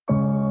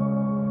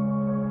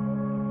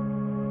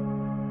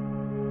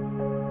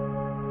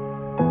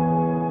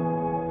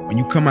When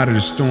you come out of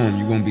the storm,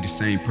 you won't be the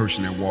same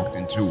person that walked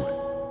into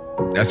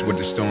it. That's what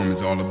the storm is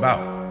all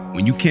about.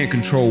 When you can't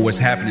control what's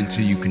happening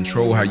to you,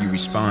 control how you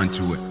respond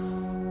to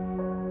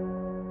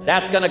it.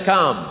 That's going to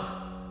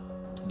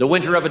come. The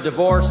winter of a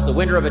divorce, the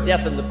winter of a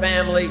death in the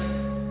family,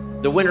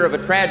 the winter of a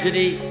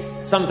tragedy,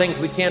 some things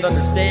we can't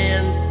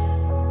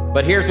understand.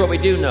 But here's what we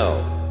do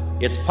know.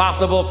 It's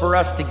possible for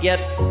us to get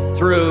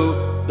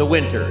through the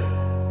winter.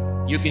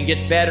 You can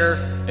get better,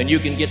 and you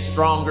can get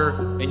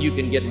stronger, and you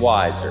can get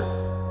wiser.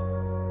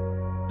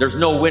 There's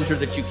no winter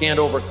that you can't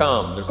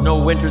overcome. There's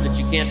no winter that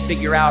you can't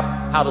figure out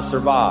how to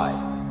survive.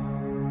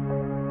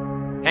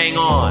 Hang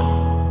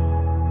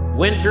on.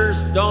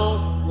 Winters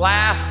don't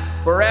last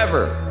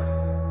forever.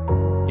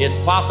 It's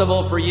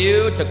possible for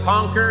you to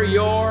conquer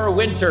your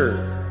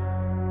winters.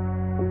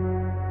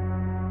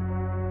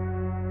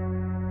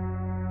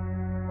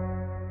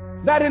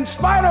 That in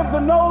spite of the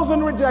no's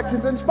and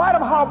rejections, in spite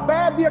of how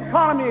bad the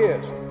economy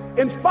is,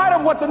 in spite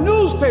of what the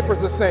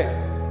newspapers are saying,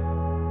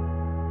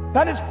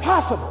 that it's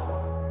possible.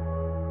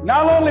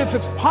 Not only is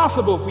it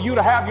possible for you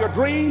to have your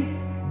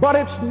dream, but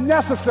it's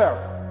necessary.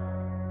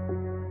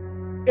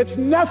 It's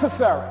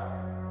necessary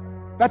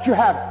that you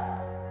have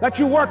it, that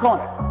you work on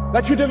it,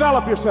 that you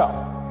develop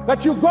yourself,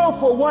 that you go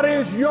for what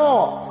is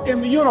yours in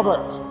the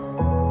universe.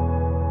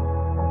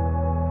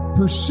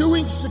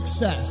 Pursuing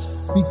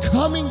success,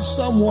 becoming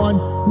someone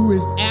who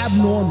is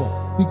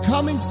abnormal,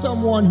 becoming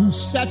someone who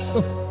sets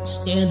the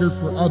standard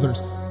for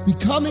others,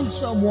 becoming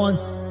someone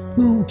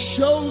who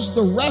shows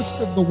the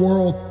rest of the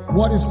world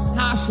what is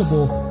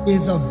possible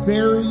is a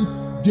very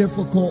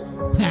difficult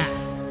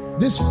path.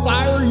 This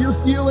fire you're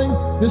feeling,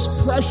 this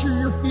pressure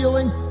you're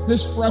feeling,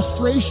 this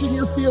frustration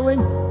you're feeling,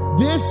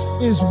 this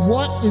is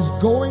what is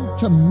going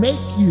to make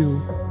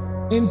you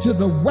into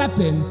the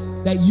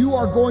weapon that you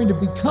are going to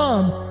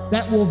become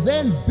that will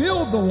then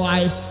build the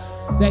life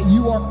that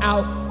you are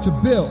out to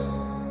build.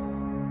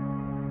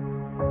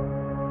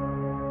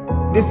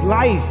 This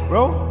life,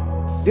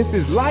 bro. This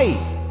is life.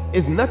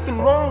 There's nothing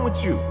wrong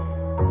with you.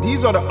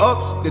 These are the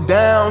ups, the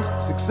downs,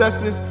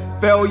 successes,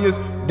 failures.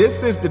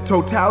 This is the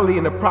totality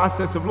and the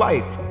process of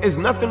life. There's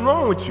nothing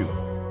wrong with you,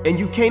 and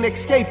you can't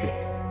escape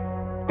it.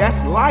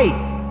 That's life.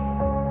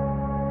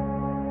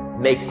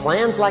 Make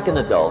plans like an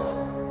adult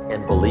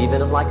and believe in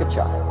them like a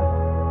child.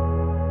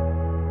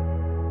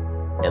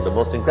 And the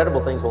most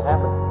incredible things will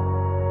happen.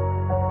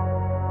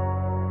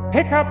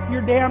 Pick up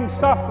your damn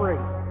suffering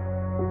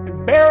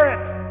and bear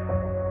it.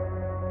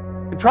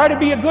 And try to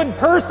be a good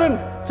person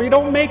so you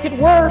don't make it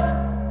worse.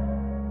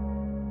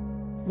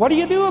 What do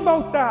you do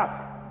about that?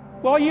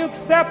 Well, you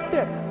accept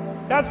it.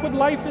 That's what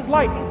life is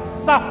like. It's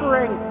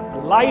suffering.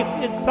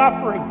 Life is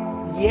suffering.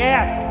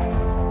 Yes.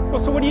 Well,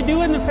 so what do you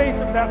do in the face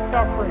of that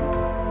suffering?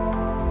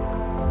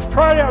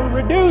 Try to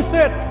reduce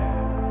it.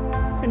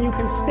 And you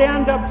can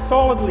stand up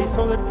solidly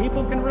so that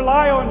people can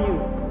rely on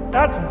you.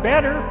 That's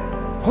better.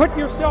 Put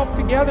yourself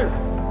together.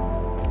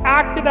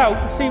 Act it out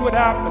and see what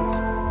happens.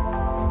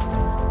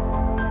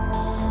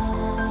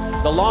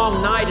 The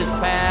long night is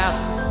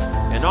past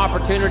and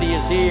opportunity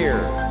is here.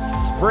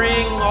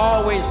 Spring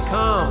always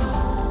comes.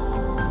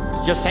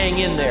 Just hang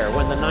in there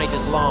when the night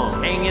is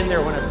long. Hang in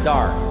there when it's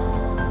dark.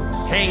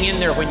 Hang in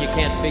there when you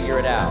can't figure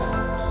it out.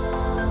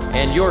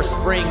 And your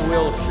spring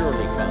will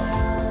surely come.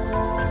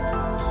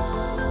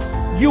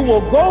 You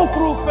will go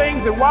through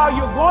things, and while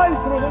you're going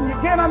through them, you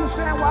can't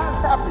understand why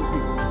it's happening to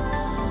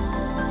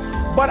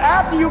you. But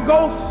after you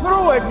go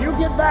through it, you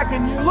get back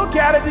and you look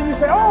at it and you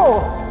say,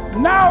 oh,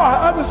 now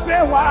I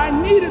understand why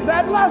I needed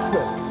that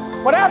lesson.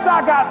 But after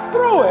I got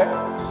through it,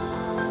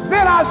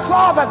 then I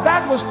saw that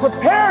that was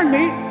preparing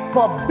me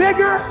for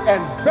bigger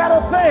and better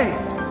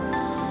things.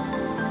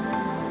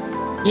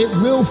 It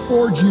will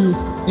forge you,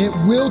 it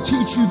will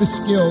teach you the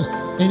skills,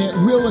 and it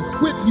will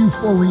equip you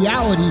for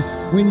reality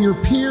when your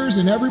peers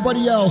and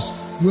everybody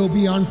else will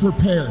be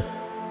unprepared.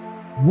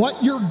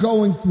 What you're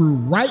going through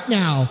right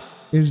now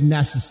is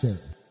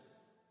necessary.